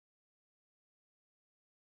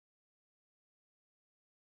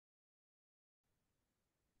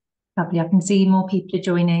Lovely. I can see more people are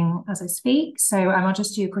joining as I speak. So I'll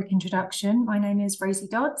just do a quick introduction. My name is Rosie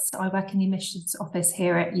Dodds. I work in the admissions office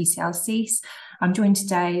here at UCL SSEES. I'm joined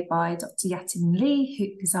today by Dr Yating Li,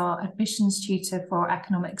 who is our admissions tutor for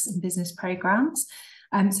economics and business programs.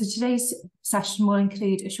 So today's session will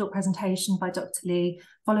include a short presentation by Dr Li,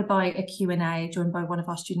 followed by a Q&A joined by one of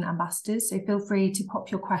our student ambassadors. So feel free to pop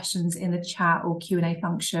your questions in the chat or Q&A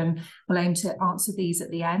function. We'll aim to answer these at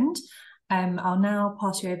the end. I'll now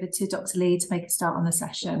pass you over to Dr. Li to make a start on the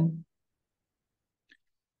session.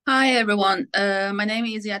 Hi, everyone. My name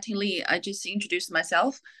is Yating Li. I just introduced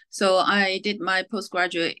myself. So I did my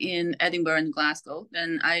postgraduate in Edinburgh and Glasgow.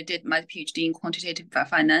 Then I did my PhD in quantitative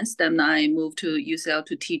finance. Then I moved to UCL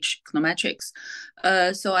to teach econometrics.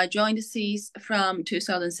 So I joined the SSEES from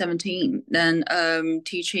 2017, then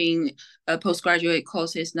teaching postgraduate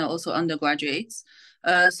courses and also undergraduates.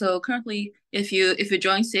 So currently, if you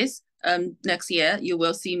join SSEES, next year you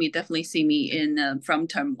will definitely see me in from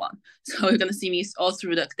term one. So you're going to see me all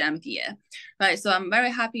through the academic year, right? So I'm very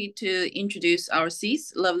happy to introduce our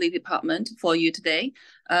SSEES lovely department for you today.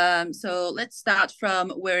 So let's start from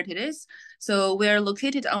where it is. So we're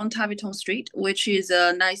located on Taviton Street, which is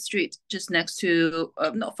a nice street just next to,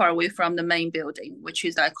 not far away from the main building, which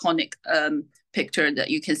is the iconic picture that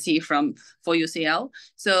you can see for UCL.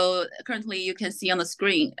 So currently you can see on the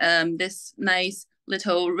screen this nice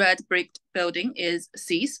little red brick building is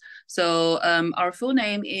SSEES. So our full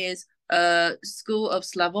name is School of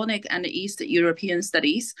Slavonic and East European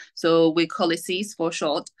Studies. So we call it SSEES for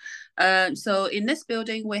short. So in this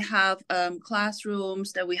building, we have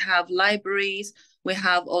classrooms, that we have libraries, we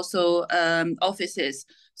have also offices.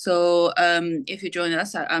 So if you join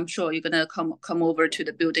us, I'm sure you're gonna come over to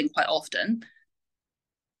the building quite often.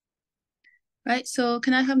 Right, so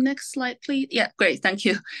can I have next slide, please? Yeah, great, thank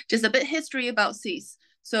you. Just a bit history about SSEES.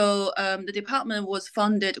 So the department was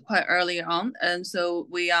funded quite early on, and so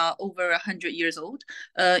we are over 100 years old.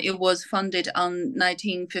 It was funded on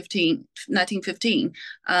 1915,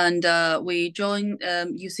 and we joined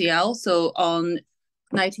UCL so on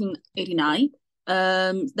 1989.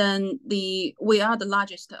 Then we are the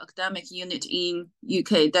largest academic unit in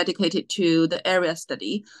UK dedicated to the area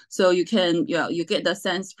study. So you get the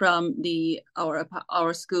sense from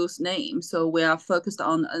our school's name. So we are focused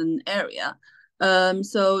on an area.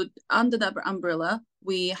 So under that umbrella,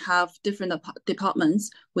 we have different departments.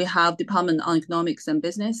 We have department on economics and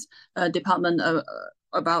business, department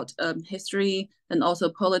about history, and also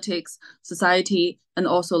politics, society, and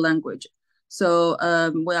also language. So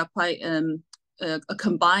we are quite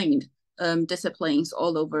combined disciplines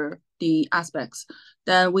all over the aspects.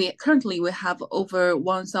 Then we currently have over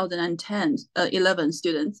 11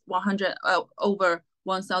 students, over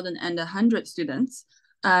 1,100 students,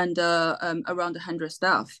 and around 100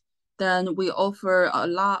 staff. Then we offer a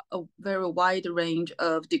very wide range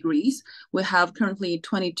of degrees. We have currently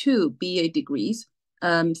 22 BA degrees,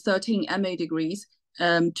 13 MA degrees,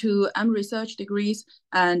 2 research degrees,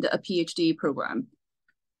 and a PhD program.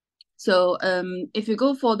 So if you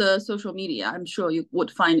go for the social media, I'm sure you would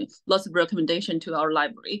find lots of recommendation to our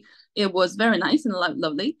library. It was very nice and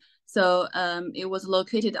lovely. So it was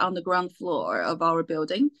located on the ground floor of our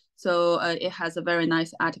building. So it has a very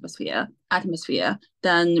nice atmosphere,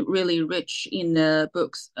 then really rich in the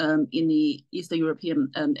books in the Eastern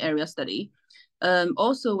European area study.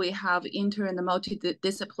 Also, we have inter and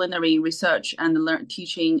multidisciplinary research and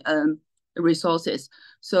teaching resources.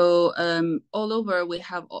 So all over we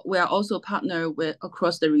are also partnered with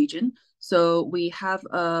across the region. So we have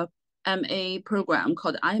a MA program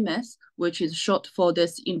called IMS, which is short for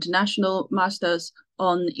this International Masters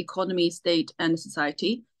on Economy, State and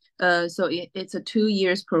Society. So it's a 2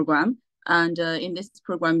 years program, and in this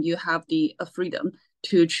program you have the freedom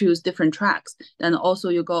to choose different tracks. Then also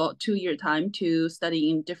you got 2-year time to study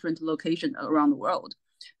in different locations around the world,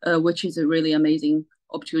 which is a really amazing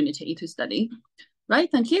opportunity to study.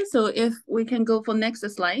 Right, thank you. So if we can go for next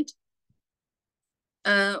slide.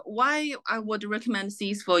 Why I would recommend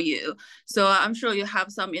SSEES for you. So I'm sure you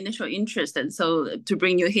have some initial interest, and so to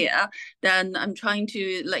bring you here, then I'm trying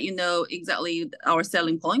to let you know exactly our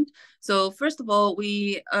selling point. So first of all,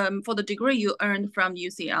 we for the degree you earned from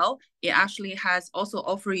UCL, it actually has also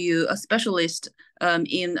offer you a specialist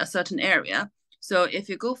in a certain area. So if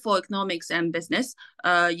you go for economics and business,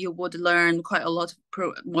 you would learn quite a lot of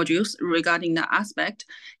modules regarding that aspect.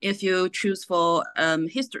 If you choose for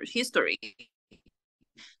history,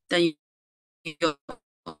 then you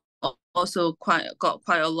also got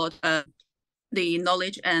quite a lot of the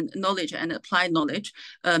knowledge and applied knowledge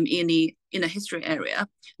in the history area.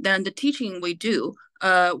 Then the teaching we do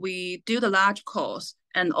the large course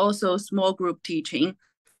and also small group teaching.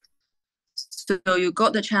 So you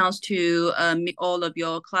got the chance to meet all of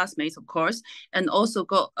your classmates, of course, and also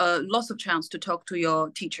got lots of chance to talk to your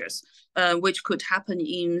teachers, which could happen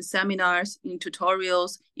in seminars, in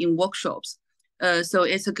tutorials, in workshops. So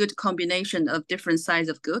it's a good combination of different size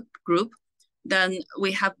of group. Then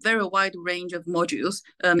we have very wide range of modules,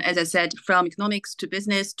 as I said, from economics to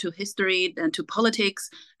business to history, then to politics,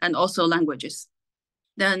 and also languages.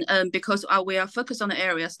 Then because we are focused on the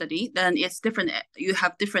area study, then it's different. You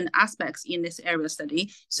have different aspects in this area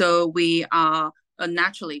study. So we are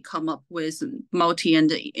naturally come up with multi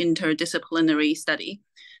and interdisciplinary study.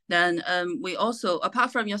 Then we also,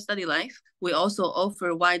 apart from your study life, we also offer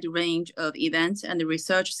a wide range of events and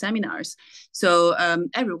research seminars. So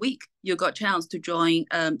every week you got chance to join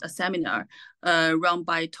a seminar run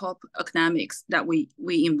by top academics that we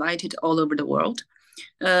invited all over the world.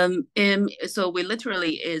 So we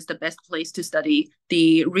literally is the best place to study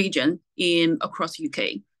the region across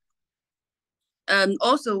UK.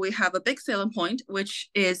 Also, we have a big selling point, which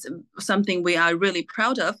is something we are really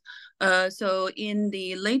proud of. So in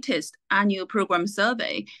the latest annual program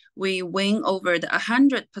survey, we win over the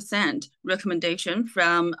 100% recommendation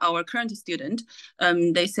from our current student.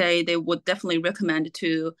 They say they would definitely recommend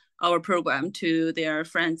to our program to their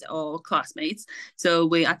friends or classmates.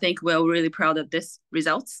 So I think we're really proud of this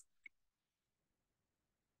results.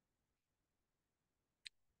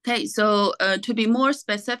 Okay, so to be more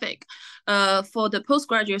specific, for the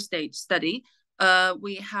postgraduate stage study,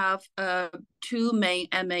 we have two main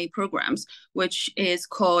MA programs, which is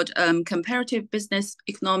called Comparative Business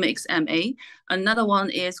Economics MA. Another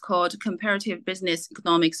one is called Comparative Business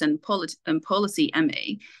Economics and Policy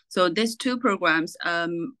MA. So these two programs,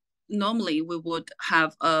 normally we would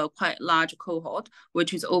have a quite large cohort,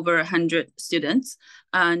 which is over 100 students,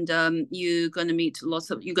 and you're gonna make lots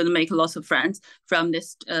of friends from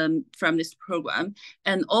this program.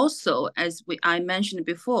 And also, as I mentioned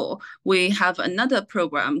before, we have another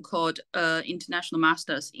program called International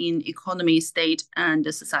Masters in Economy, State and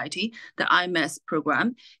Society, the IMS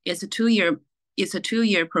program. It's a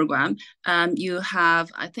two-year program. You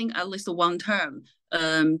have, I think, at least one term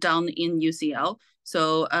down in UCL.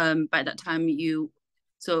 So by that time you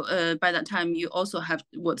also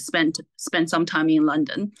would spend some time in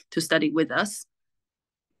London to study with us.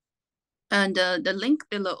 And the link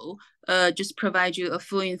below just provides you a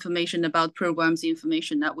full information about programs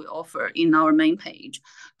information that we offer in our main page.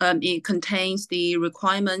 It contains the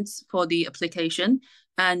requirements for the application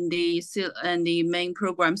and the main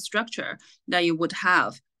program structure that you would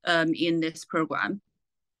have in this program.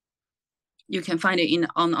 You can find it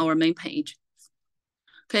on our main page.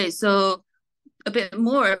 Okay, so a bit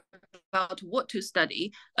more about what to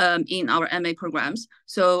study in our MA programs.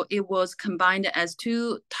 So it was combined as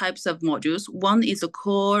two types of modules. One is a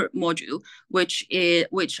core module, which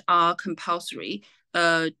are compulsory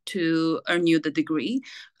to earn you the degree.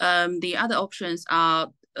 The other options are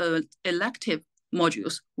elective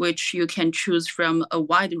modules, which you can choose from a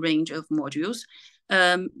wide range of modules.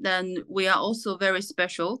 Then we are also very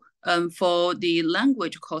special for the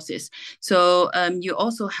language courses. So you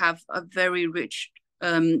also have a very rich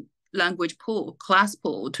language pool, class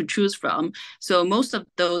pool to choose from. So most of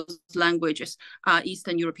those languages are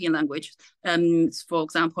Eastern European languages, for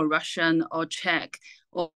example, Russian or Czech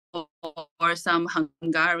or some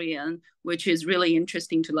Hungarian, which is really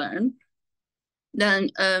interesting to learn.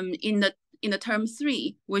 Then in the term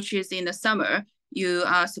 3, which is in the summer, you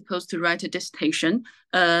are supposed to write a dissertation.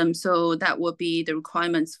 So that will be the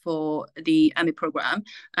requirements for the MA program.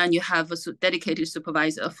 And you have a dedicated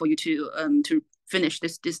supervisor for you to finish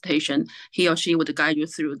this dissertation. He or she would guide you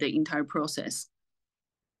through the entire process.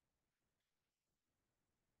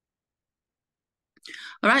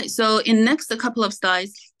 All right, so in next couple of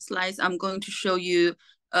slides, I'm going to show you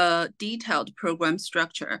a detailed program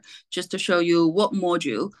structure, just to show you what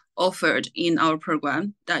module offered in our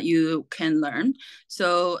program that you can learn.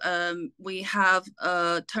 So we have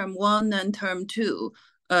term 1 and term 2.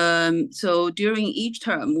 So during each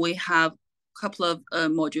term, we have a couple of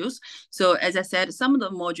modules. So as I said, some of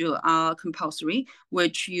the modules are compulsory,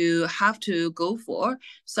 which you have to go for.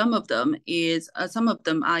 Some of them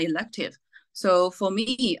are elective. So for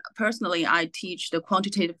me personally, I teach the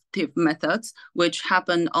quantitative methods, which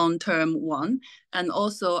happen on term 1. And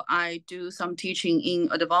also I do some teaching in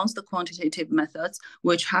advanced quantitative methods,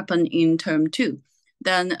 which happen in term 2.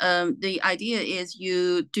 Then the idea is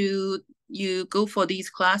you go for these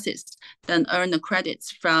classes, then earn the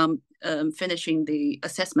credits from finishing the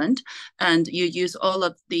assessment, and you use all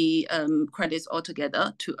of the credits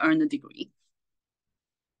altogether to earn a degree.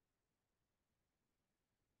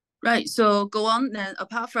 Right. So go on. Then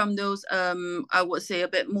apart from those, I would say a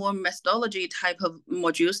bit more methodology type of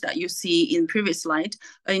modules that you see in previous slide.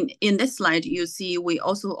 In this slide, you see we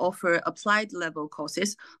also offer applied level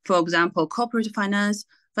courses. For example, corporate finance,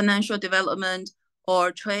 financial development,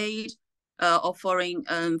 or trade, or foreign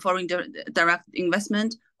direct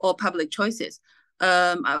investment, or public choices.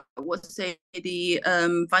 I would say the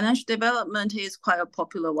financial development is quite a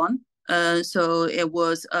popular one. So it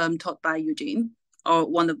was taught by Eugene, or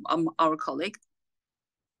one of our colleagues.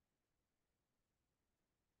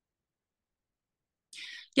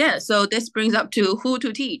 Yeah, so this brings up to who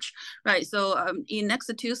to teach, right? So in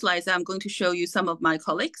next two slides, I'm going to show you some of my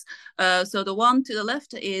colleagues. So the one to the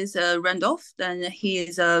left is Randolph. Then he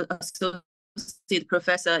is a associate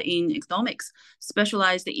professor in economics,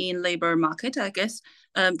 specialized in labor market, I guess.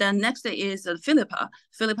 Then next is Philippa.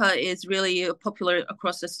 Philippa is really popular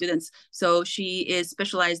across the students. So she is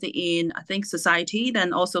specialized in, I think, society,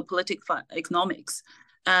 then also political economics.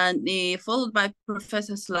 And followed by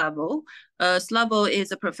Professor Slavo. Slavo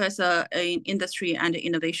is a professor in industry and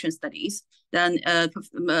innovation studies. Then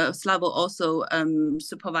Slavo also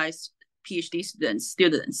supervised PhD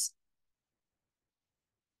students.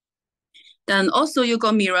 Then also you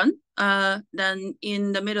got Miran. Then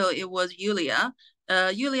in the middle, it was Yulia.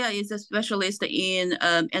 Yulia is a specialist in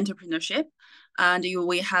entrepreneurship. And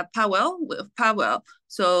we have Pavel.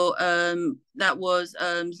 So that was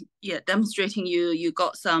demonstrating you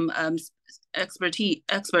got some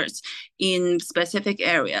experts in specific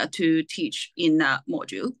area to teach in that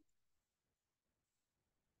module.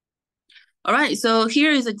 All right, so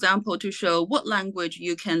here is example to show what language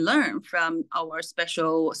you can learn from our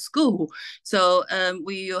special school. So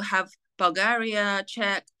we have Bulgaria,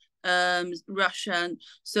 Czech, Russian.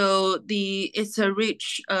 So it's a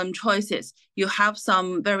rich choices. You have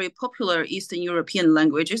some very popular Eastern European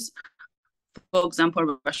languages, for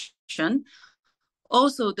example, Russian.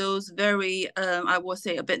 Also those very, I would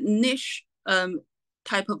say a bit niche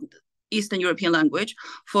type of Eastern European language.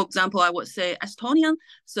 For example, I would say Estonian.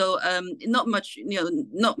 So not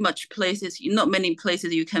many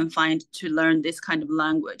places you can find to learn this kind of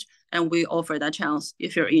language. And we offer that chance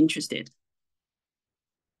if you're interested.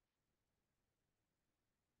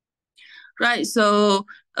 Right, so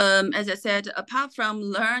as I said, apart from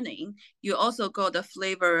learning, you also got the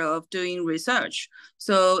flavor of doing research.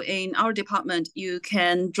 So in our department, you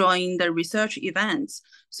can join the research events.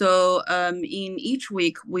 So in each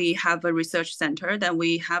week, we have a research center. Then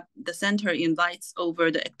the center invites over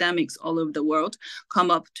the academics all over the world come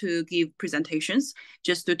up to give presentations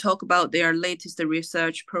just to talk about their latest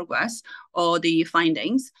research progress or the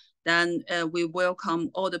findings. Then we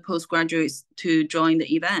welcome all the postgraduates to join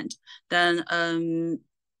the event. Then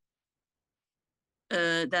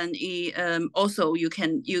also you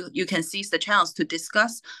can seize the chance to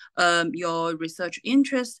discuss your research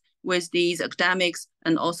interests with these academics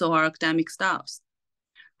and also our academic staffs.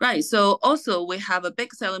 Right. So also we have a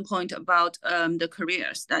big selling point about the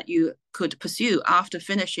careers that you could pursue after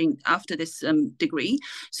this degree.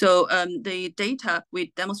 So the data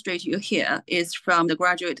we demonstrate you here is from the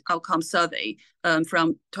graduate outcome survey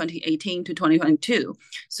from 2018 to 2022.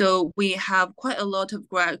 So we have quite a lot of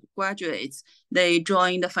graduates. They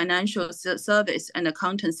join the financial service and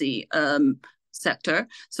accountancy sector.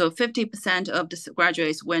 So 50% of the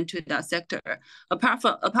graduates went to that sector. Apart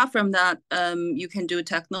from that, you can do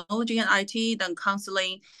technology and IT, then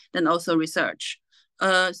counseling, then also research.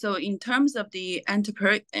 So in terms of the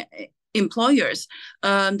employers,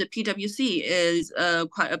 the PwC is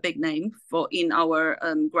quite a big name in our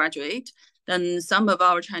graduate. Then some of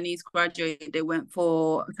our Chinese graduates, they went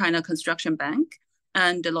for China Construction Bank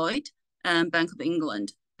and Deloitte and Bank of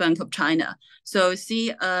England. Bank of China. So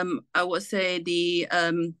see, I would say the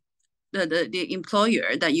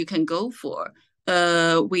employer that you can go for,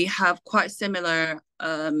 we have quite similar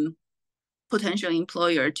potential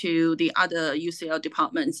employer to the other UCL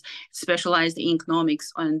departments specialized in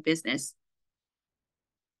economics and business.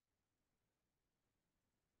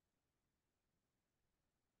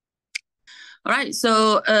 All right,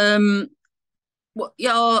 so what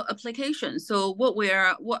your application. So what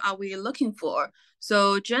are we looking for?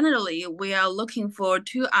 So generally, we are looking for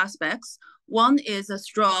two aspects. One is a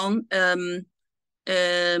strong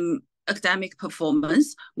academic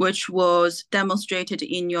performance, which was demonstrated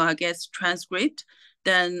in your, I guess, transcript.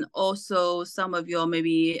 Then also some of your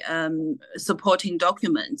maybe supporting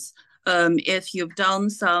documents. If you've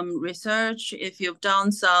done some research, if you've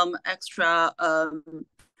done some extra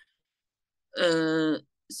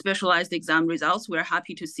specialized exam results, we're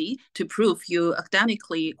happy to see to prove you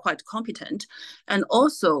academically quite competent. And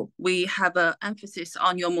also we have an emphasis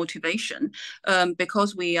on your motivation,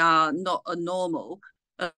 because we are not a normal,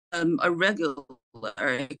 a regular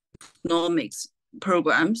economics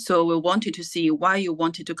program. So we wanted to see why you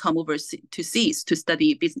wanted to come over to SSEES to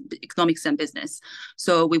study economics and business.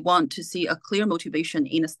 So we want to see a clear motivation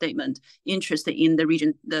in a statement, interested in the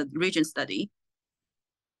region study.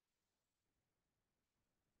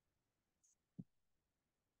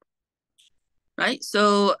 Right.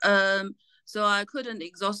 So so I couldn't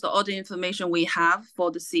exhaust all the information we have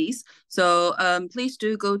for the SSEES. So please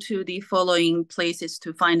do go to the following places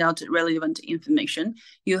to find out relevant information.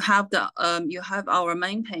 You have our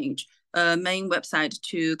main page, main website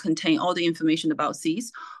to contain all the information about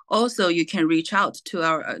SSEES. Also, you can reach out to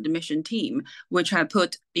our admission team, which I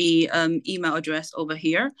put the email address over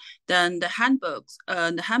here. Then the handbooks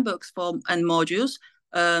for and modules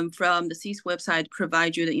from the SSEES website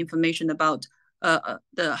provide you the information about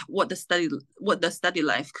what the study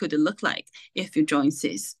life could look like if you join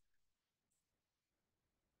SSEES.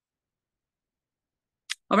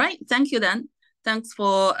 All right, thank you then. Thanks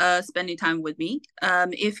for spending time with me.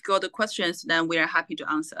 If you got the questions, then we are happy to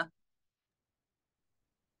answer.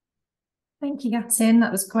 Thank you, Yating.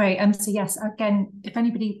 That was great. So yes, again, if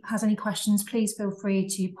anybody has any questions, please feel free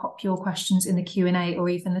to pop your questions in the Q&A or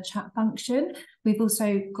even the chat function. We've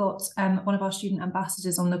also got one of our student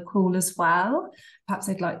ambassadors on the call as well. Perhaps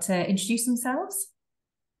they'd like to introduce themselves.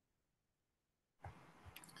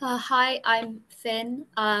 Hi, I'm Finn.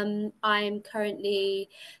 I'm currently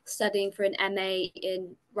studying for an MA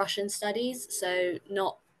in Russian studies, so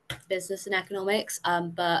not business and economics,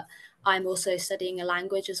 but I'm also studying a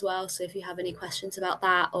language as well. So if you have any questions about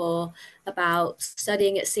that or about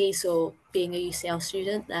studying at SSEES or being a UCL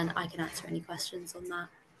student, then I can answer any questions on that.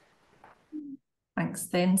 Thanks,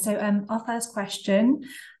 Finn. So our first question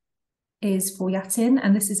is for Yating,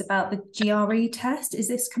 and this is about the GRE test. Is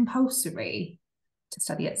this compulsory to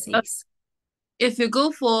study at SSEES? If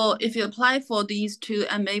you apply for these two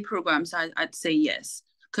MA programs, I'd say yes,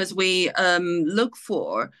 because we look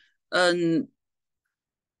for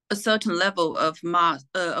a certain level of math,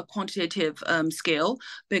 a quantitative skill,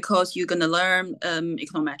 because you're going to learn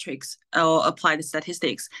econometrics or applied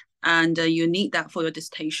statistics, and you need that for your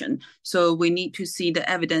dissertation. So we need to see the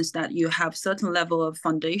evidence that you have certain level of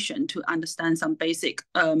foundation to understand some basic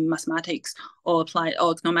mathematics or applied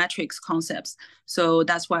or econometrics concepts. So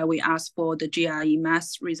that's why we ask for the GRE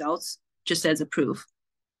math results just as a proof.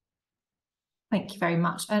 Thank you very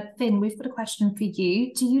much. Finn, we've got a question for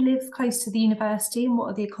you. Do you live close to the university, and what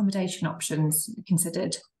are the accommodation options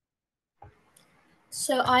considered?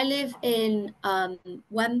 So I live in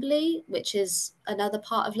Wembley, which is another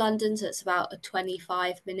part of London, so it's about a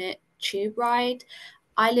 25-minute tube ride.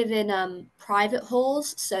 I live in private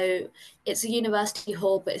halls, so it's a university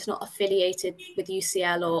hall, but it's not affiliated with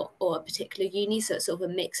UCL or a particular uni, so it's sort of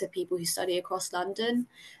a mix of people who study across London.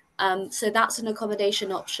 So that's an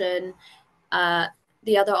accommodation option.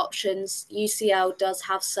 The other options, UCL does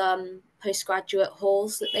have some postgraduate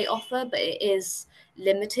halls that they offer, but it is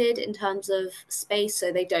limited in terms of space,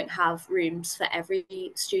 so they don't have rooms for every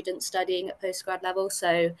student studying at postgrad level.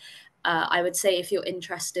 So I would say if you're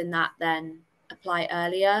interested in that, then apply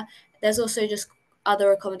earlier. There's also just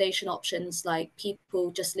other accommodation options, like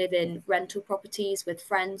people just live in rental properties with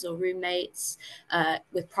friends or roommates,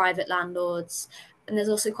 with private landlords. And there's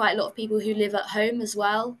also quite a lot of people who live at home as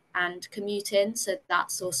well and commute in. So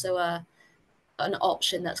that's also an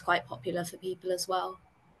option that's quite popular for people as well.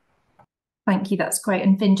 Thank you, that's great.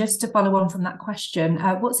 And Finn, just to follow on from that question,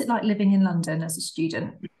 what's it like living in London as a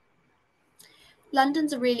student?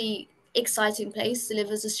 London's a really exciting place to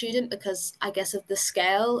live as a student because I guess of the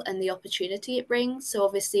scale and the opportunity it brings. So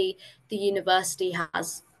obviously the university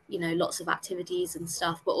has, you know, lots of activities and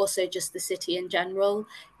stuff, but also just the city in general.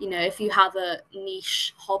 You know, if you have a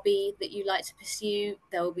niche hobby that you like to pursue,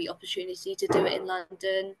 there will be opportunity to do it in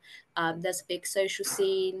London. There's a big social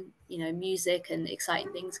scene, you know, music and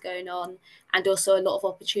exciting things going on, and also a lot of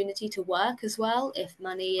opportunity to work as well. If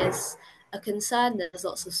money is a concern, there's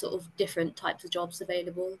lots of sort of different types of jobs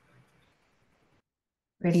available.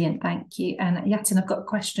 Brilliant, thank you. And Yating, I've got a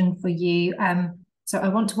question for you. So I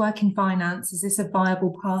want to work in finance. Is this a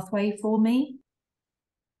viable pathway for me?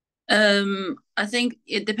 I think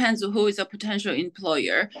it depends on who is a potential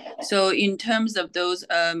employer. So in terms of those,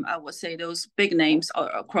 I would say those big names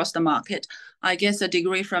across the market, I guess a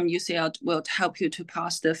degree from UCL will help you to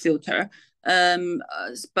pass the filter.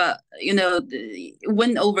 But you know,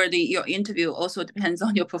 win over your interview also depends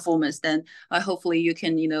on your performance. Then hopefully you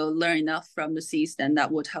can, you know, learn enough from the SSEES, then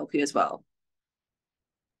that would help you as well.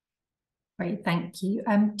 Great, thank you.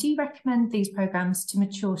 Do you recommend these programs to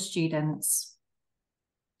mature students?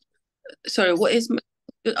 Sorry, what is?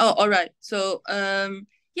 Oh, all right. So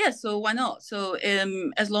yeah, so why not? So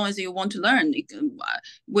as long as you want to learn,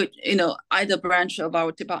 with either branch of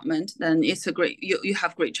our department, then it's a great you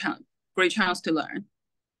have great chance to learn.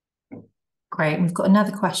 Great. We've got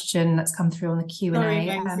another question that's come through on the Q&A.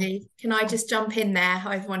 Sorry, Rosie. Can I just jump in there?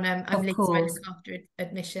 Hi, everyone. I'm Lisa. I look after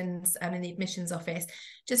admissions in the admissions office.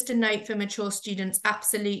 Just a note for mature students,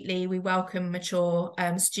 absolutely, we welcome mature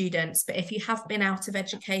students. But if you have been out of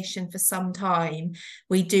education for some time,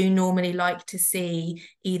 we do normally like to see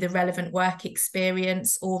either relevant work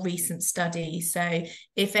experience or recent studies. So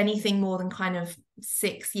if anything more than kind of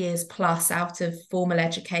 6 years plus out of formal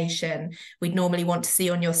education, we'd normally want to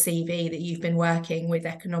see on your CV that you've been working with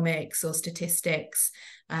economics or statistics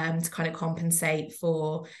to kind of compensate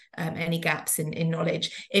for any gaps in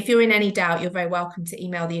knowledge. If you're in any doubt, you're very welcome to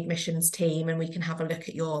email the admissions team and we can have a look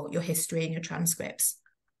at your history and your transcripts.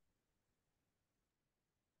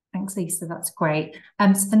 Thanks, Lisa. That's great.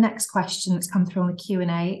 So the next question that's come through on the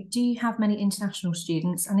Q&A, do you have many international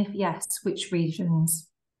students? And if yes, which regions?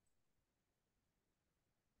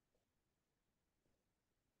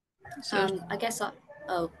 I guess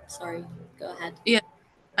oh, sorry, go ahead.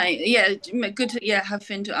 Yeah, good to have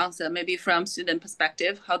Finn to answer. Maybe from student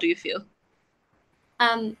perspective, how do you feel?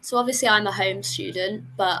 So obviously I'm a home student,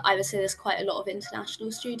 but I would say there's quite a lot of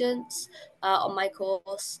international students on my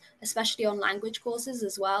course, especially on language courses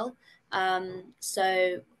as well.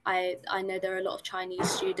 So I know there are a lot of Chinese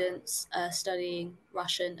students studying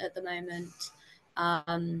Russian at the moment.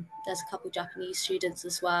 There's a couple of Japanese students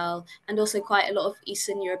as well, and also quite a lot of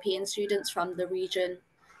Eastern European students from the regions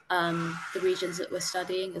that we're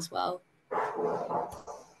studying as well.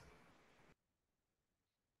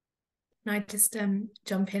 Can I just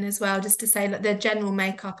jump in as well, just to say that the general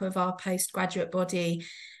makeup of our postgraduate body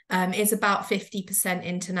is about 50%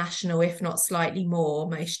 international, if not slightly more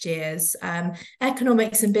most years.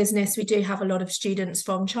 Economics and business, we do have a lot of students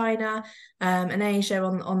from China and Asia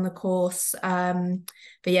on the course.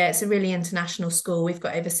 But yeah, it's a really international school. We've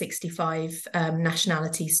got over 65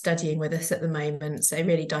 nationalities studying with us at the moment, so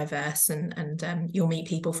really diverse, and you'll meet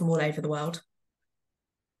people from all over the world.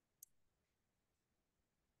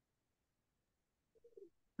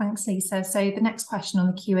 Thanks, Lisa. So the next question on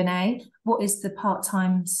the Q&A, what is the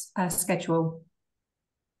part-time schedule?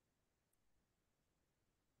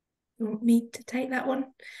 You want me to take that one?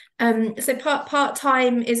 So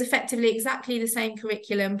part-time is effectively exactly the same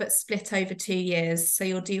curriculum, but split over 2 years. So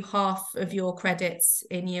you'll do half of your credits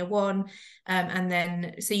in year one, and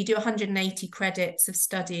then, so you do 180 credits of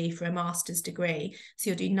study for a master's degree. So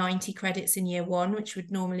you'll do 90 credits in year one, which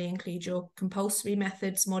would normally include your compulsory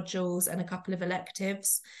methods modules and a couple of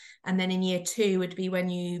electives. And then in year two would be when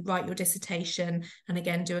you write your dissertation and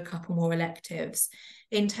again do a couple more electives.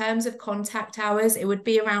 In terms of contact hours, it would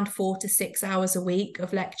be around 4 to 6 hours a week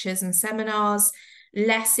of lectures and seminars,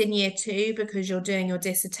 less in year two because you're doing your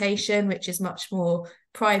dissertation, which is much more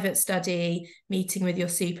private study, meeting with your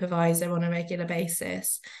supervisor on a regular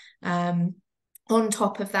basis. On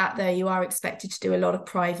top of that, though, you are expected to do a lot of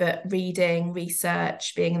private reading,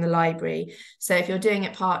 research, being in the library. So if you're doing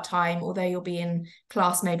it part-time, although you'll be in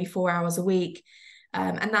class maybe 4 hours a week,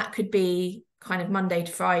 and that could be kind of Monday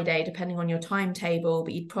to Friday, depending on your timetable,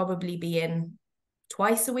 but you'd probably be in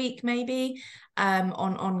twice a week, maybe,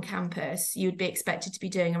 on campus. You'd be expected to be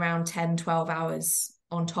doing around 10, 12 hours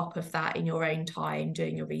on top of that in your own time,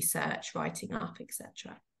 doing your research, writing up,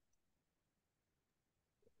 etc.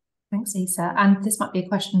 Thanks, Lisa. And this might be a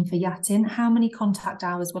question for Yatin. How many contact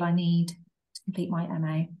hours will I need to complete my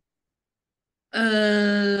MA?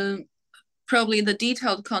 Probably the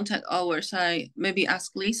detailed contact hours. I maybe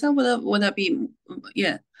ask Lisa. Would that be?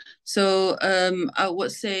 Yeah. So I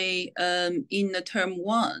would say in the term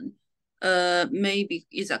one, maybe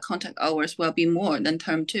is contact hours will be more than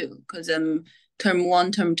term two, because term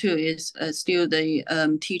one, term two is still the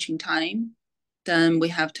teaching time. Then we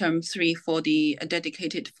have term three for the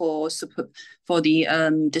dedicated for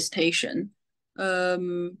the dissertation.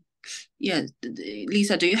 Yeah,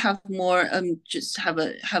 Lisa, do you have more? Just have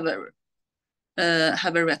a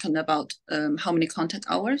reckon about how many contact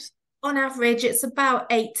hours? On average, it's about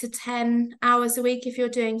 8 to 10 hours a week if you're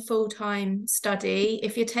doing full-time study.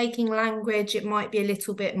 If you're taking language, it might be a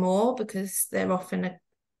little bit more because they're often a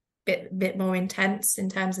bit more intense in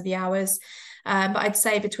terms of the hours. But I'd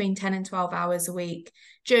say between 10 and 12 hours a week.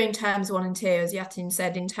 During terms 1 and 2, as Yatin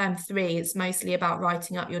said, in term 3, it's mostly about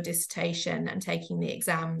writing up your dissertation and taking the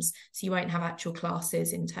exams. So you won't have actual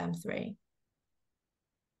classes in term 3.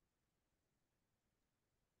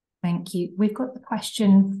 Thank you. We've got the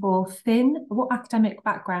question for Finn. What academic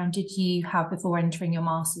background did you have before entering your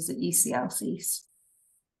masters at UCL SSEES?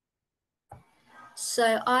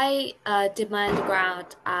 So I did my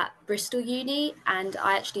undergrad at Bristol Uni, and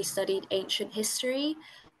I actually studied ancient history.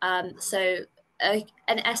 An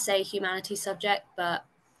essay humanities subject, but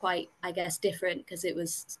quite, I guess, different because it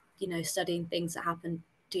was, studying things that happened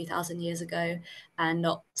 2,000 years ago and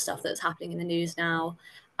not stuff that's happening in the news now.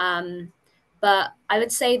 But I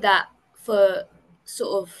would say that for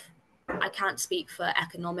sort of, I can't speak for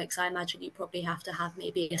economics. I imagine you probably have to have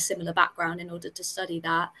maybe a similar background in order to study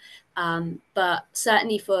that. But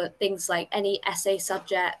certainly for things like any essay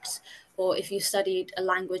subject, or if you studied a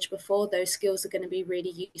language before, those skills are going to be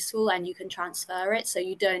really useful and you can transfer it. So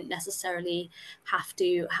you don't necessarily have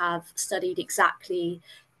to have studied exactly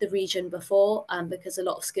the region before, because a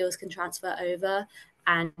lot of skills can transfer over.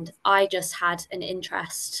 And I just had an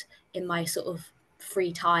interest in my sort of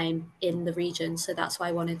free time in the region. So that's why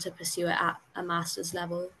I wanted to pursue it at a master's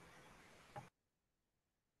level.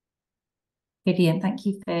 Brilliant, thank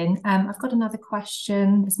you, Finn. I've got another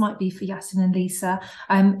question. This might be for Yatin and Lisa.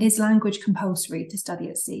 Is language compulsory to study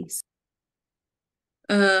at SSEES?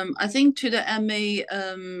 I think to the MA,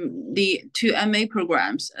 the two MA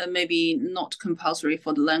programs, maybe not compulsory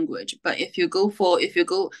for the language, but if you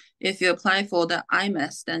apply for the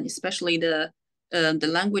IMS, then especially the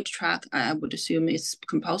language track, I would assume it's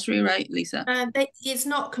compulsory, right, Lisa? It's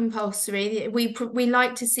not compulsory. We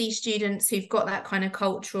like to see students who've got that kind of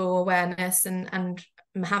cultural awareness and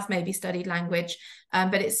have maybe studied language,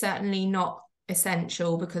 but it's certainly not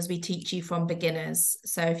essential because we teach you from beginners.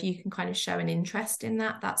 So if you can kind of show an interest in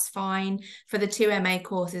that, that's fine. For the two MA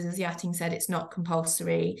courses, as Yating said, it's not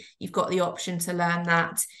compulsory. You've got the option to learn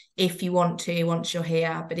that if you want to once you're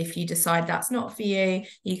here, but if you decide that's not for you,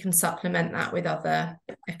 you can supplement that with other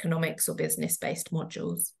economics or business-based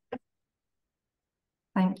modules.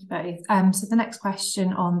 Thank you both. So the next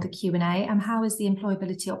question on the Q&A, how is the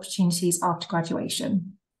employability opportunities after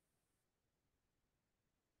graduation?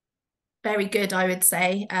 Very good, I would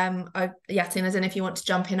say. Yatin, I don't know if you want to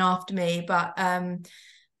jump in after me, but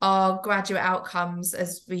our graduate outcomes,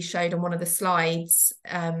 as we showed on one of the slides,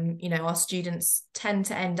 our students tend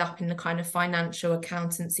to end up in the kind of financial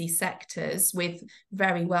accountancy sectors with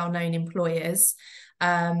very well-known employers.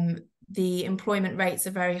 The employment rates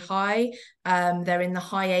are very high. They're in the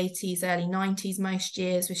high 80s, early 90s most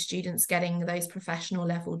years, with students getting those professional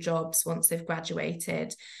level jobs once they've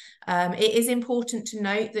graduated. It is important to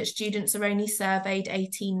note that students are only surveyed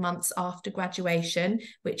 18 months after graduation,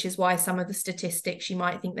 which is why some of the statistics you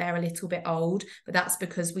might think they're a little bit old, but that's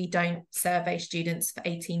because we don't survey students for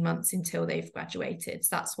 18 months until they've graduated.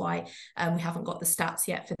 So that's why we haven't got the stats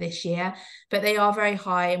yet for this year, but they are very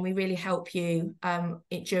high and we really help you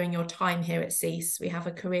during your time here at SSEES. We have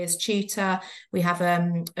a careers tutor, we have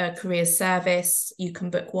a careers service, you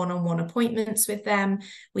can book one-on-one appointments with them.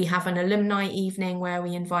 We have an alumni evening where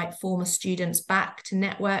we invite former students back to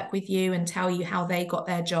network with you and tell you how they got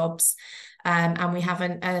their jobs. And we have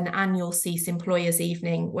an annual SSEES Employers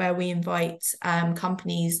Evening where we invite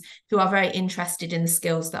companies who are very interested in the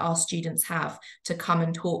skills that our students have to come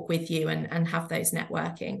and talk with you and have those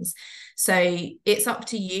networkings. So it's up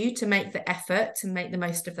to you to make the effort to make the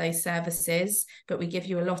most of those services, but we give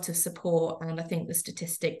you a lot of support, and I think the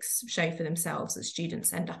statistics show for themselves that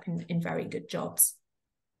students end up in very good jobs.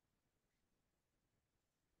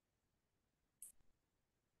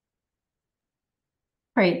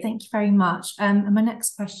 Great, thank you very much. And my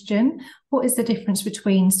next question, what is the difference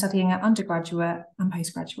between studying at undergraduate and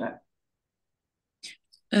postgraduate?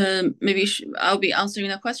 Maybe I'll be answering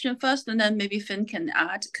the question first, and then maybe Finn can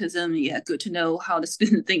add, because good to know how the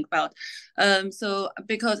students think about. So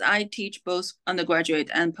because I teach both undergraduate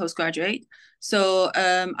and postgraduate, so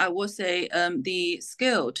I would say the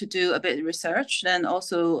skill to do a bit of research, then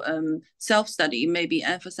also self-study may be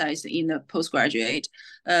emphasized in the postgraduate,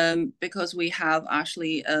 because we have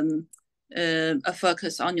actually a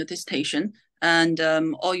focus on your dissertation. And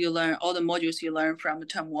all the modules you learn from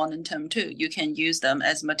term 1 and term 2, you can use them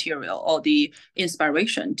as material or the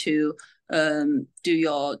inspiration to do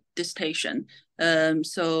your dissertation.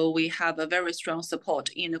 So we have a very strong support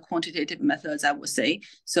in the quantitative methods, I would say.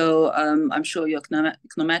 So I'm sure your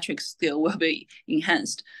econometrics skill will be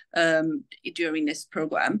enhanced during this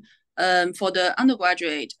program. For the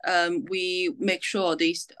undergraduate, we make sure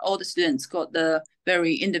all the students got the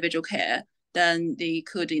very individual care. Then they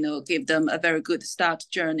could, give them a very good start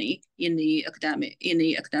journey in the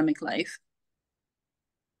academic life.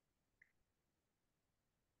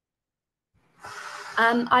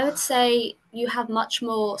 I would say you have much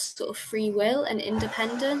more sort of free will and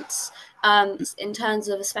independence in terms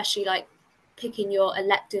of especially like picking your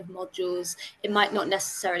elective modules. It might not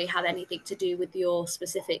necessarily have anything to do with your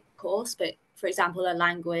specific course, but for example, a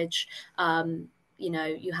language, you know,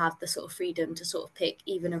 you have the sort of freedom to sort of pick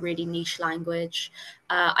even a really niche language.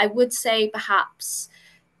 I would say perhaps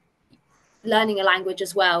learning a language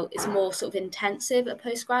as well is more sort of intensive at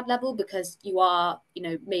postgrad level, because you are, you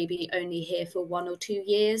know, maybe only here for 1 or 2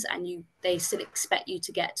 years, and they still expect you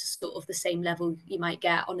to get to sort of the same level you might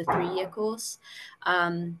get on a 3-year course.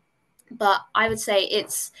 But I would say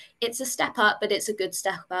it's a step up, but it's a good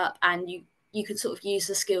step up, and you could sort of use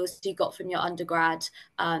the skills you got from your undergrad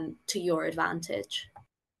to your advantage.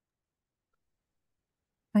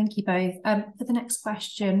 Thank you both. For the next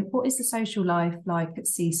question, what is the social life like at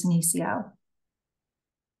SSEES and UCL?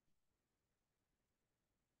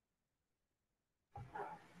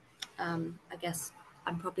 I guess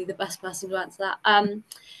I'm probably the best person to answer that.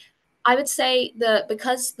 I would say that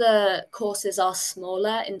because the courses are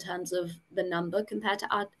smaller in terms of the number compared to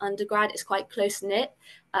our undergrad, it's quite close-knit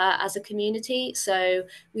as a community. So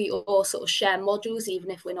we all sort of share modules, even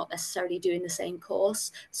if we're not necessarily doing the same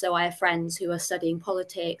course. So I have friends who are studying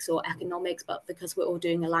politics or economics, but because we're all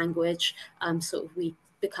doing a language, sort of we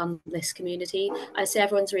become this community. I'd say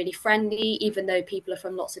everyone's really friendly, even though people are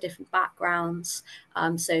from lots of different backgrounds.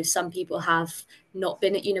 So some people have not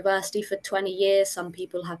been at university for 20 years. Some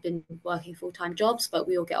people have been working full-time jobs, but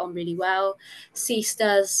we all get on really well. SSEES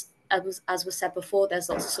does, as was said before, there's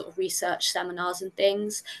lots of sort of research seminars and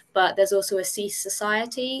things, but there's also a SSEES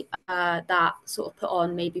society that sort of put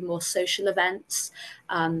on maybe more social events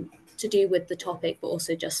to do with the topic, but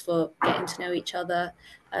also just for getting to know each other.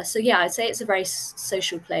 So yeah, I'd say it's a very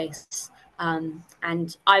social place.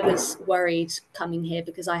 And I was worried coming here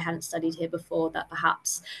because I hadn't studied here before that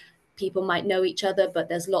perhaps people might know each other, but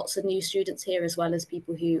there's lots of new students here as well as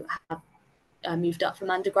people who have moved up from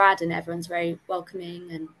undergrad, and everyone's very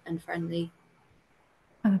welcoming and friendly.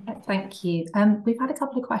 Perfect, thank you. We've had a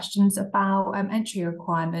couple of questions about entry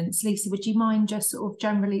requirements. Lisa, would you mind just sort of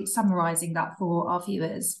generally summarising that for our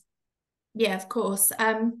viewers? Yeah, of course.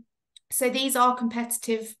 So these are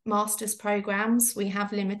competitive master's programs. We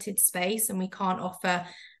have limited space and we can't offer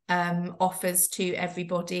offers to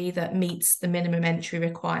everybody that meets the minimum entry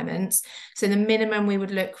requirements. So the minimum we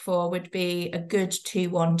would look for would be a good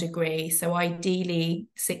 2-1 degree. So ideally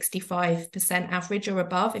 65% average or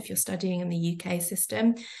above if you're studying in the UK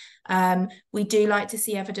system. We do like to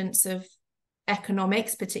see evidence of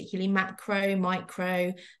economics, particularly macro,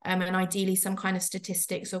 micro, and ideally some kind of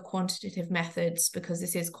statistics or quantitative methods, because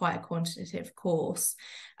this is quite a quantitative course,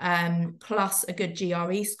 plus a good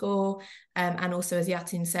GRE score, and also, as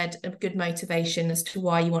Yating said, a good motivation as to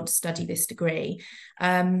why you want to study this degree.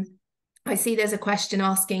 I see there's a question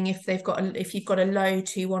asking if you've got a low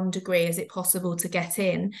 2-1 degree, is it possible to get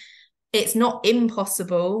in? It's not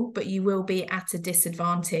impossible, but you will be at a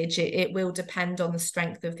disadvantage. It will depend on the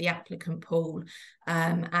strength of the applicant pool.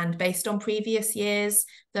 And based on previous years,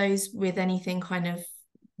 those with anything kind of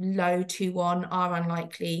low 2-1 are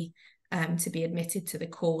unlikely to be admitted to the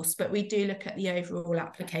course. But we do look at the overall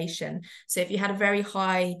application. So if you had a very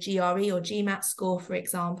high GRE or GMAT score, for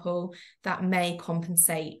example, that may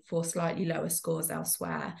compensate for slightly lower scores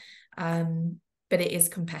elsewhere. But it is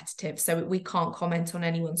competitive, so we can't comment on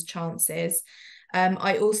anyone's chances.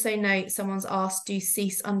 I also note someone's asked, do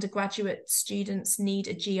SSEES undergraduate students need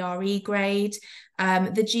a GRE grade?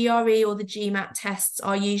 The GRE or the GMAT tests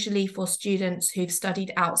are usually for students who've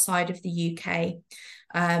studied outside of the UK.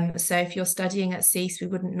 So if you're studying at SSEES, we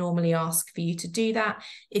wouldn't normally ask for you to do that.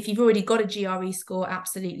 If you've already got a GRE score,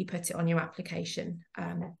 absolutely put it on your application,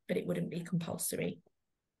 but it wouldn't be compulsory.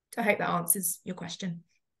 So I hope that answers your question.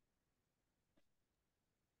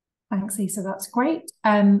 Thanks, Lisa, that's great.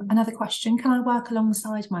 Another question, can I work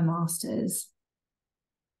alongside my master's?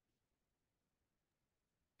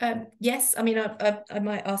 Yes, I mean, I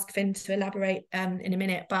might ask Finn to elaborate in a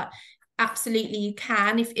minute, but absolutely you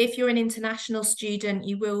can. If you're an international student,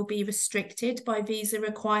 you will be restricted by visa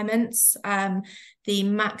requirements. The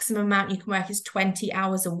maximum amount you can work is 20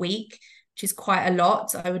 hours a week, which is quite a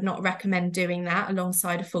lot. I would not recommend doing that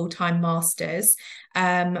alongside a full-time master's,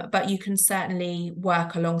 but you can certainly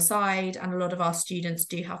work alongside, and a lot of our students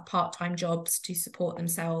do have part-time jobs to support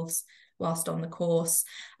themselves whilst on the course.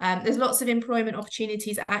 There's lots of employment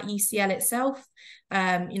opportunities at UCL itself.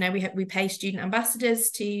 You know, we pay student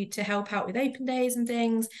ambassadors to help out with open days and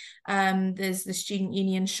things. There's the student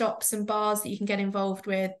union shops and bars that you can get involved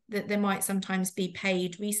with. That there might sometimes be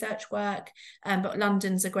paid research work, but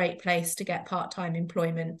London's a great place to get part-time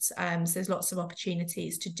employment. So there's lots of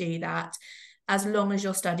opportunities to do that. as long as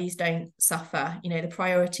your studies don't suffer. You know, the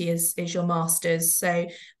priority is your masters. So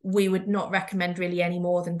we would not recommend really any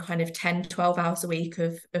more than kind of 10, 12 hours a week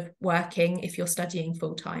of working if you're studying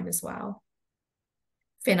full time as well.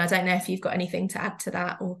 Finn, I don't know if you've got anything to add to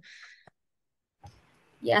that or.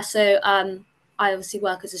 Yeah, so I obviously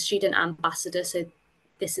work as a student ambassador, so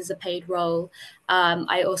this is a paid role.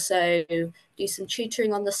 I also do some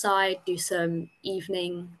tutoring on the side, do some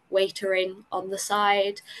evening waitering on the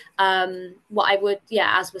side. What I would,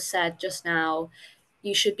 yeah, as was said just now,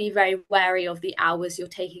 you should be very wary of the hours you're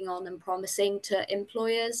taking on and promising to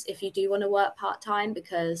employers if you do want to work part-time,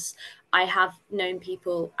 because I have known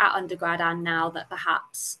people at undergrad and now that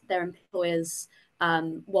perhaps their employers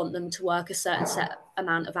want them to work a certain set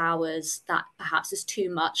amount of hours that perhaps is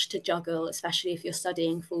too much to juggle, especially if you're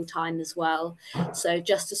studying full time as well. So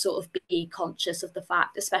just to sort of be conscious of the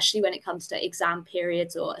fact, especially when it comes to exam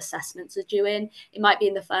periods or assessments are due in, it might be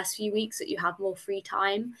in the first few weeks that you have more free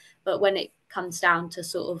time, but when it comes down to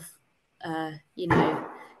sort of,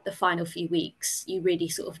 the final few weeks, you really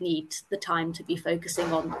sort of need the time to be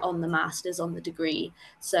focusing on the masters, on the degree.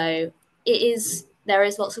 So there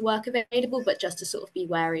is lots of work available, but just to sort of be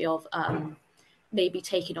wary of maybe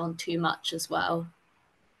taking on too much as well.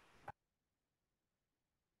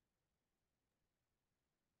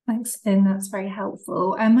 Thanks, Finn. That's very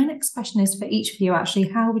helpful. And my next question is for each of you, actually.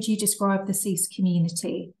 How would you describe the SSEES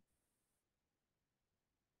community?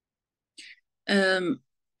 So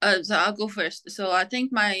I'll go first. So I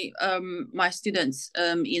think my students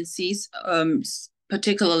in SSEES,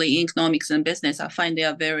 particularly in economics and business, I find they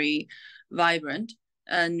are very vibrant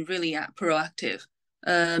and really proactive,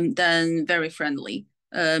 then very friendly.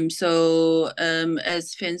 So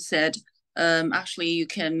as Finn said, actually you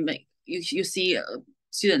can you see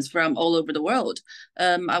students from all over the world.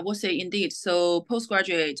 I would say indeed. So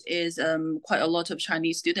postgraduate is quite a lot of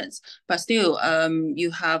Chinese students, but still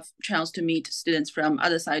you have chance to meet students from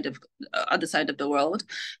other side of the world,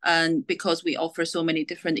 and because we offer so many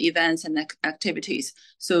different events and activities,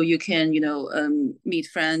 so you can meet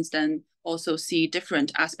friends, then also see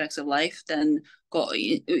different aspects of life than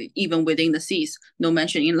even within the SSEES, no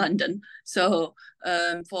mention in London. So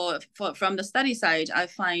from the study side, I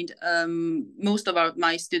find most of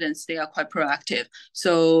my students, they are quite proactive.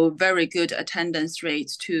 So very good attendance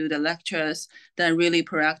rates to the lectures, then really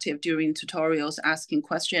proactive during tutorials, asking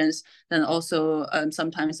questions, then also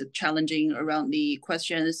sometimes challenging around the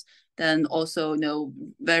questions, then also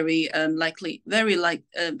very very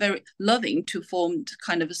loving to form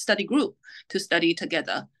kind of a study group to study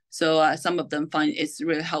together. So some of them find it's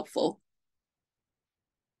really helpful.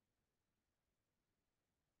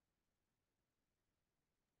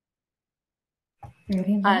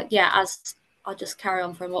 As I'll just carry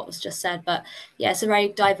on from what was just said, but yeah, it's a very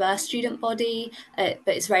diverse student body, but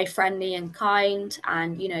it's very friendly and kind,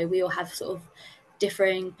 and we all have sort of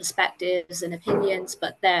differing perspectives and opinions,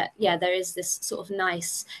 but there is this sort of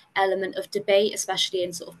nice element of debate, especially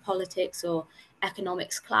in sort of politics or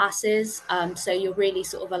economics classes. So you're really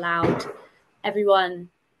sort of allowed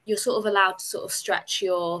you're sort of allowed to sort of stretch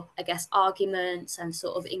your, I guess, arguments and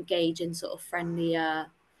sort of engage in sort of friendlier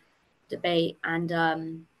debate.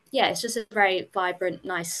 And it's just a very vibrant,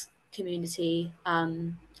 nice community.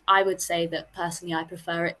 I would say that personally I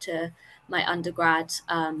prefer it to my undergrad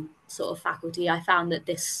sort of faculty. I found that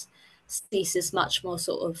this SSEES is much more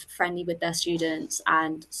sort of friendly with their students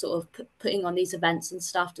and sort of putting on these events and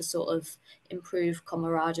stuff to sort of improve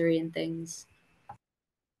camaraderie and things.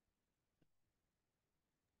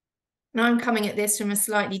 Now I'm coming at this from a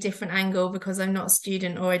slightly different angle because I'm not a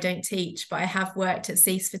student or I don't teach, but I have worked at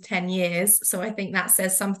SSEES for 10 years. So I think that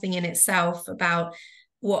says something in itself about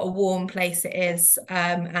what a warm place it is,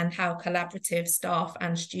 and how collaborative staff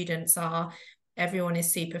and students are. Everyone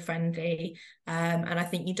is super friendly. And I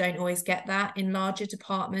think you don't always get that in larger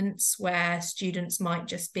departments where students might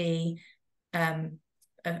just be a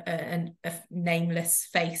nameless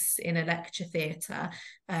face in a lecture theatre.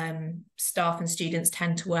 Staff and students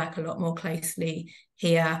tend to work a lot more closely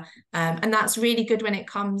here, and that's really good when it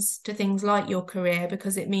comes to things like your career,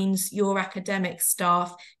 because it means your academic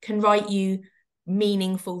staff can write you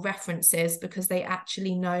meaningful references because they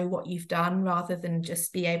actually know what you've done, rather than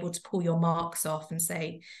just be able to pull your marks off and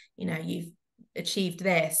say, you've achieved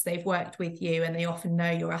this. They've worked with you and they often know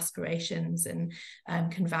your aspirations and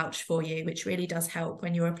can vouch for you, which really does help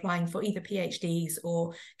when you're applying for either PhDs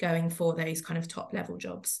or going for those kind of top level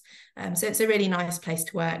jobs. So it's a really nice place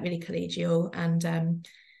to work, really collegial, and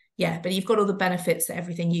but you've got all the benefits that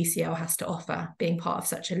everything UCL has to offer, being part of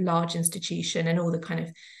such a large institution and all the kind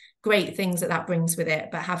of great things that brings with it,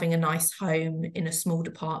 but having a nice home in a small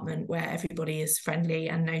department where everybody is friendly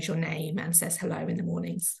and knows your name and says hello in the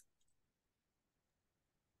mornings.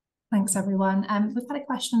 Thanks, everyone. We've had a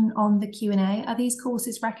question on the Q&A. Are these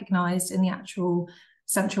courses recognised in the actual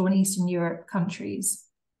Central and Eastern Europe countries?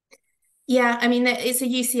 Yeah, I mean, it's a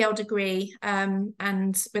UCL degree,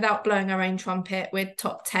 and without blowing our own trumpet, we're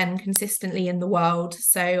top 10 consistently in the world.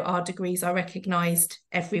 So our degrees are recognised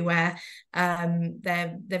everywhere.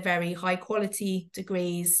 They're very high quality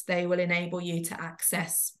degrees. They will enable you to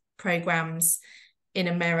access programmes in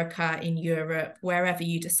America, in Europe, wherever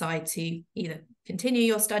you decide to either continue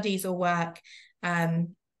your studies or work. A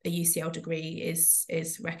UCL degree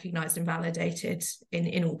is recognised and validated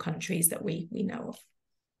in all countries that we know of.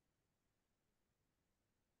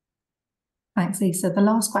 Thanks, Lisa. The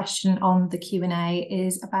last question on the Q&A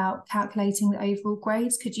is about calculating the overall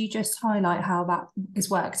grades. Could you just highlight how that is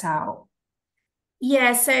worked out?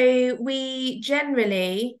 Yeah, so we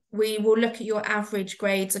will look at your average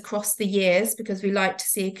grades across the years because we like to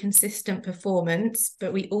see a consistent performance,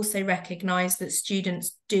 but we also recognise that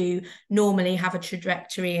students do normally have a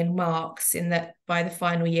trajectory in marks, in that by the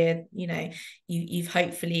final year, you've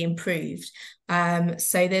hopefully improved.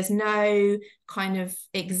 So there's no kind of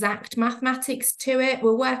exact mathematics to it.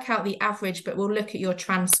 We'll work out the average, but we'll look at your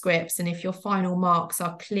transcripts, and if your final marks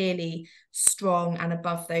are clearly strong and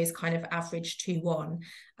above those kind of average 2-1,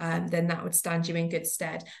 then that would stand you in good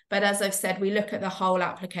stead. But as I've said, we look at the whole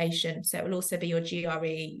application, so it will also be your GRE,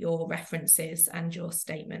 your references, and your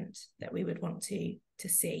statement that we would want to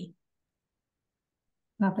see.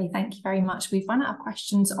 Lovely, thank you very much. We've run out of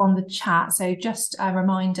questions on the chat, so just a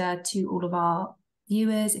reminder to all of our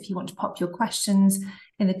viewers, if you want to pop your questions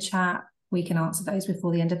in the chat, we can answer those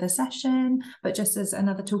before the end of the session. But just as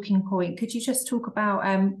another talking point, could you just talk about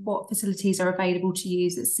what facilities are available to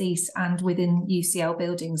use at SSEES and within UCL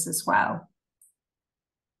buildings as well?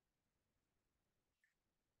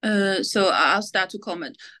 So I'll start to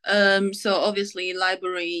comment. So obviously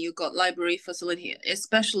library, you got library facility,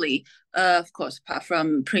 especially, of course, apart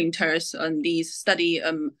from printers and these study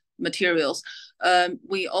materials,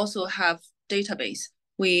 we also have database.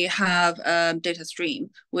 We have data stream,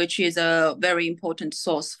 which is a very important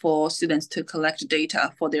source for students to collect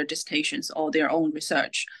data for their dissertations or their own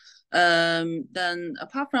research. Then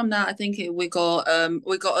apart from that, I think we got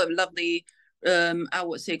a lovely I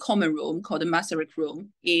would say common room called the Masaryk room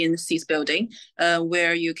in SSEES building,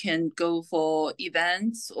 where you can go for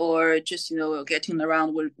events or just getting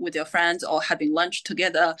around with your friends or having lunch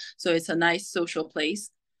together. So it's a nice social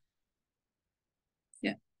place.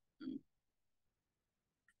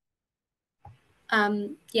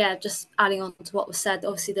 Yeah, just adding on to what was said,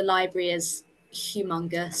 obviously the library is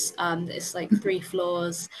humongous. It's like 3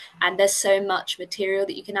 floors and there's so much material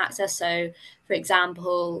that you can access. So for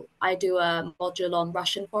example, I do a module on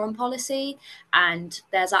Russian foreign policy, and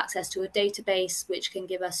there's access to a database which can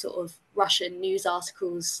give us sort of Russian news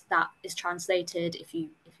articles that is translated if you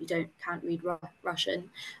can't read Russian,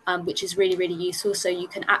 which is really, really useful. So you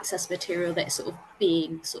can access material that's sort of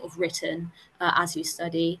being written as you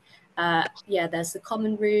study. Yeah, there's the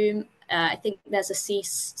common room. I think there's a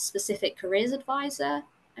SSEES specific careers advisor,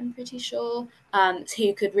 I'm pretty sure,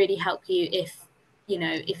 who could really help you if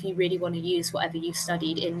you really want to use whatever you've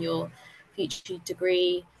studied in your future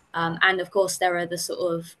degree. And of course, there are the sort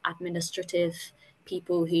of administrative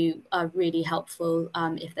people who are really helpful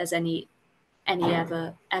if there's ever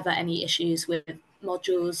any issues with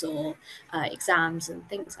modules or exams and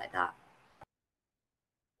things like that.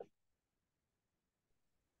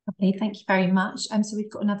 Okay, thank you very much. So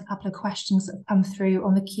we've got another couple of questions that have come through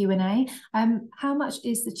on the Q&A. How much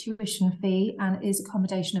is the tuition fee and is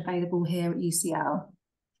accommodation available here at UCL?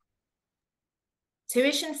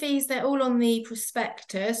 Tuition fees, they're all on the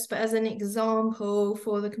prospectus, but as an example,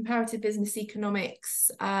 for the comparative business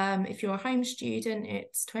economics, if you're a home student,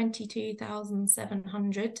 it's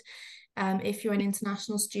 22,700. If you're an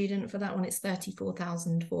international student, for that one, it's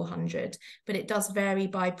 34,400, but it does vary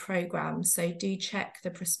by programme. So do check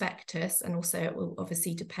the prospectus, and also it will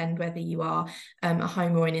obviously depend whether you are a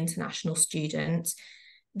home or an international student.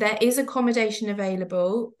 There is accommodation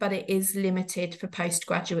available, but it is limited for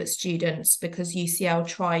postgraduate students because UCL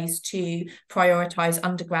tries to prioritise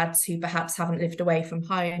undergrads who perhaps haven't lived away from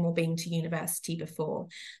home or been to university before.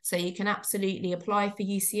 So you can absolutely apply for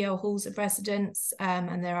UCL halls of residence,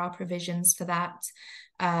 and there are provisions for that.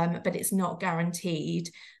 But it's not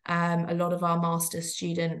guaranteed. A lot of our master's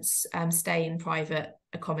students stay in private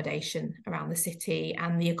accommodation around the city,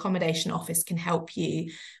 and the accommodation office can help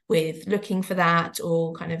you with looking for that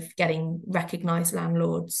or kind of getting recognised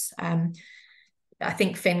landlords. I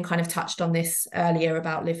think Finn kind of touched on this earlier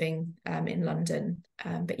about living in London.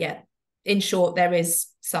 But yeah, in short, there is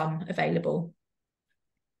some available.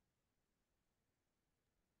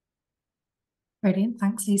 Brilliant,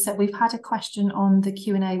 thanks, Lisa. We've had a question on the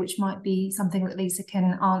Q&A, which might be something that Lisa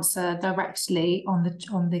can answer directly on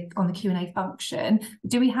the Q&A function.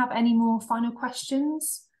 Do we have any more final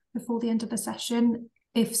questions before the end of the session?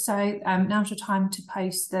 If so, now's your time to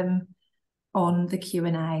post them on the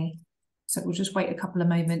Q&A. So we'll just wait a couple of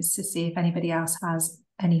moments to see if anybody else has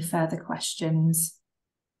any further questions.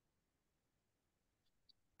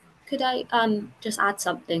 Could I just add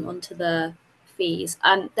something onto the fees?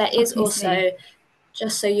 There is also,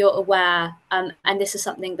 just so you're aware, and this is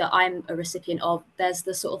something that I'm a recipient of, there's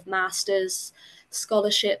the sort of master's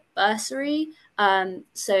scholarship bursary.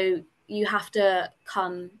 So you have to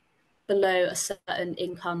come below a certain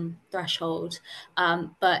income threshold,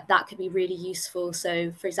 but that could be really useful.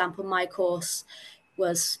 So for example, my course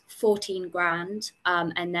was 14 grand,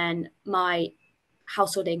 and then my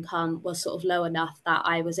household income was sort of low enough that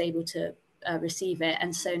I was able to receive it.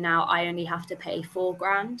 And so now I only have to pay 4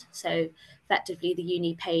 grand. So effectively the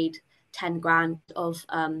uni paid 10 grand of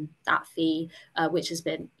that fee, which has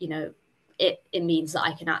been, you know, it means that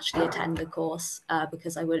I can actually attend the course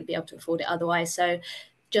because I wouldn't be able to afford it otherwise. So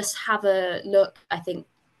just have a look. I think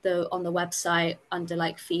on the website under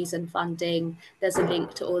like fees and funding, there's a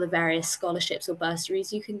link to all the various scholarships or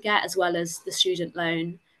bursaries you can get, as well as the student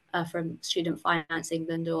loan from Student Finance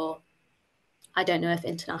England, or I don't know if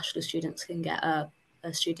international students can get a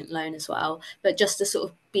student loan as well, but just to sort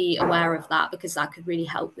of be aware of that, because that could really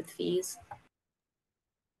help with fees.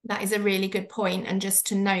 That is a really good point. And just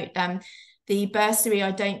to note, the bursary,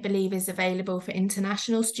 I don't believe, is available for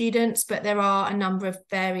international students, but there are a number of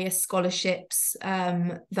various scholarships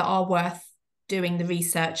that are worth doing the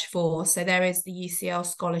research for. So there is the UCL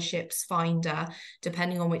Scholarships Finder.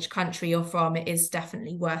 Depending on which country you're from, it is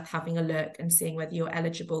definitely worth having a look and seeing whether you're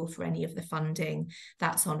eligible for any of the funding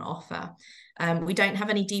that's on offer. We don't have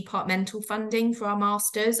any departmental funding for our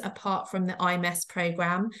masters apart from the IMS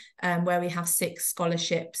programme, where we have 6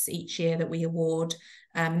 scholarships each year that we award.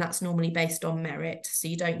 That's normally based on merit, so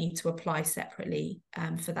you don't need to apply separately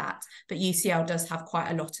for that. But UCL does have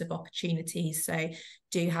quite a lot of opportunities, so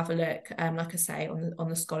do have a look, like I say, on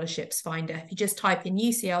the Scholarships Finder. If you just type in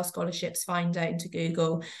UCL Scholarships Finder into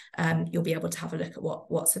Google, you'll be able to have a look at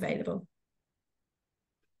what's available.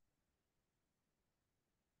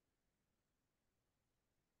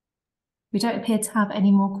 We don't appear to have any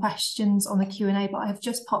more questions on the Q&A, but I've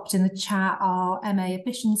just popped in the chat our MA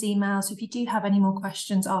admissions email. So if you do have any more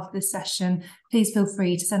questions after this session, please feel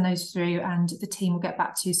free to send those through and the team will get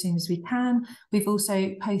back to you as soon as we can. We've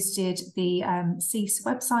also posted the SSEES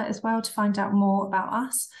website as well to find out more about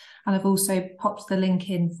us. And I've also popped the link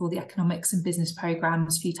in for the economics and business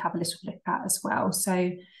programmes for you to have a little look at as well. So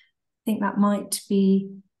I think that might be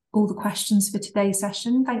all the questions for today's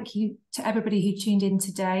session. Thank you to everybody who tuned in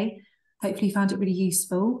today. Hopefully you found it really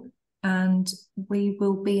useful, and we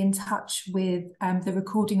will be in touch with the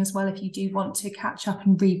recording as well if you do want to catch up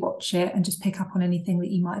and rewatch it and just pick up on anything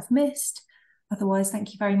that you might have missed. Otherwise,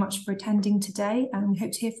 thank you very much for attending today, and we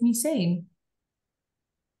hope to hear from you soon.